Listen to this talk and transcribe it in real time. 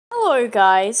Hello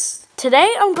guys,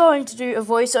 today I'm going to do a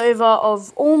voiceover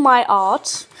of all my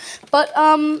art, but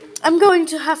I'm going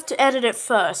to have to edit it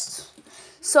first.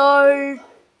 So,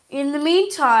 in the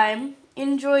meantime,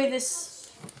 enjoy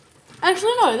this.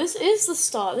 Actually no, this is the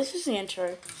start, this is the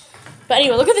intro. But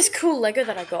anyway, look at this cool Lego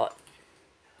that I got.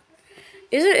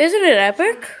 Isn't it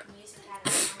epic?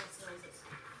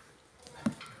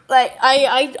 Like,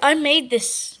 I made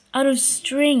this out of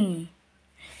string.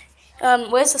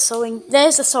 Where's the sewing?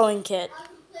 There's the sewing kit.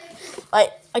 I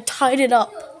tied it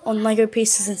up on Lego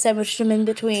pieces and sandwiched them in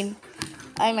between.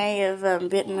 I may have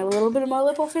bitten a little bit of my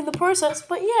lip off in the process,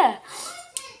 but yeah.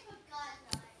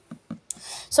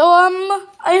 So,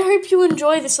 I hope you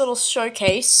enjoy this little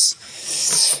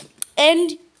showcase.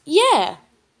 And, yeah.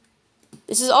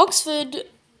 This is Oxford,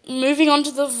 moving on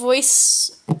to the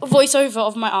voiceover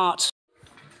of my art.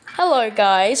 Hello,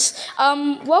 guys.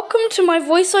 Welcome to my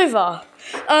voiceover.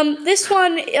 This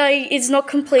one is not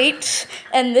complete,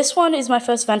 and this one is my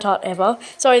first vent art ever.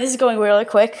 Sorry, this is going really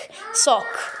quick. Sock.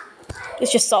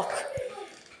 It's just sock.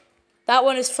 That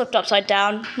one is flipped upside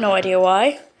down. No idea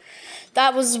why.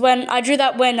 That was when I drew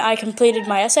that when I completed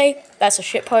my essay. That's a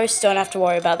shit post. Don't have to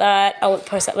worry about that. I'll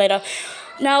post that later.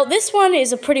 Now, this one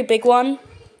is a pretty big one.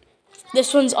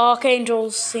 This one's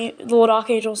Lord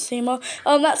Archangel Seymour.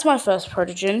 That's my first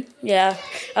protogen. Yeah.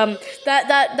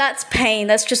 That's Pain.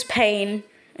 That's just Pain.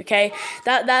 Okay.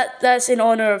 That's in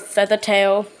honor of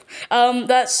Feathertail.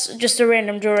 That's just a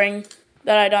random drawing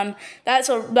that I done. That's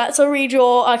a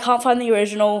redraw. I can't find the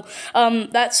original.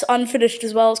 That's unfinished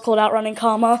as well. It's called Outrunning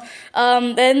Karma.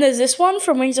 Then there's this one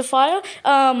from Wings of Fire.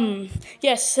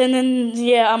 Yes, and then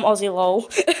yeah, I'm Aussie lol.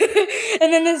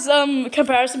 And then there's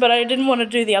comparison, but I didn't want to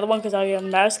do the other one because I was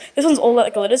embarrassed. This one's All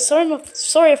That Glitters.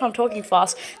 Sorry if I'm talking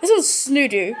fast. This one's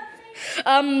Snoodoo.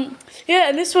 Yeah,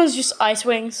 and this one's just Ice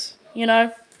Wings. You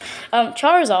know,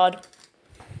 Charizard.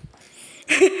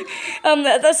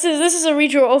 This is a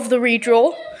redraw of the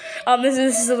redraw. This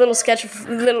is a little sketch of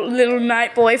little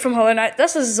Night Boy from Hollow Knight.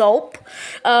 That's a Zulp.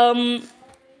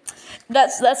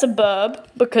 That's a Burb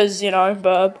because you know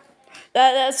Burb.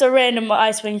 That's a random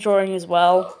Icewing drawing as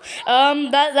well.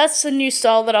 That's a new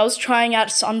style that I was trying out.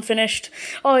 It's unfinished.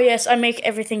 Oh yes, I make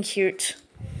everything cute.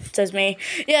 Says me.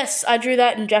 Yes, I drew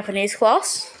that in Japanese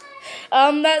class.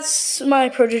 That's my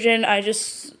protogen. I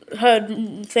just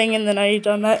heard thing and then I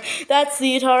done that. That's the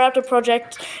Utah Raptor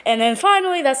project. And then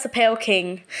finally, that's the Pale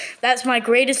King. That's my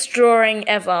greatest drawing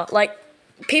ever. Like,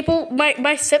 people,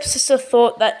 my stepsister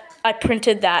thought that I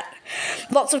printed that.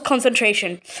 Lots of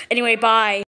concentration. Anyway, bye.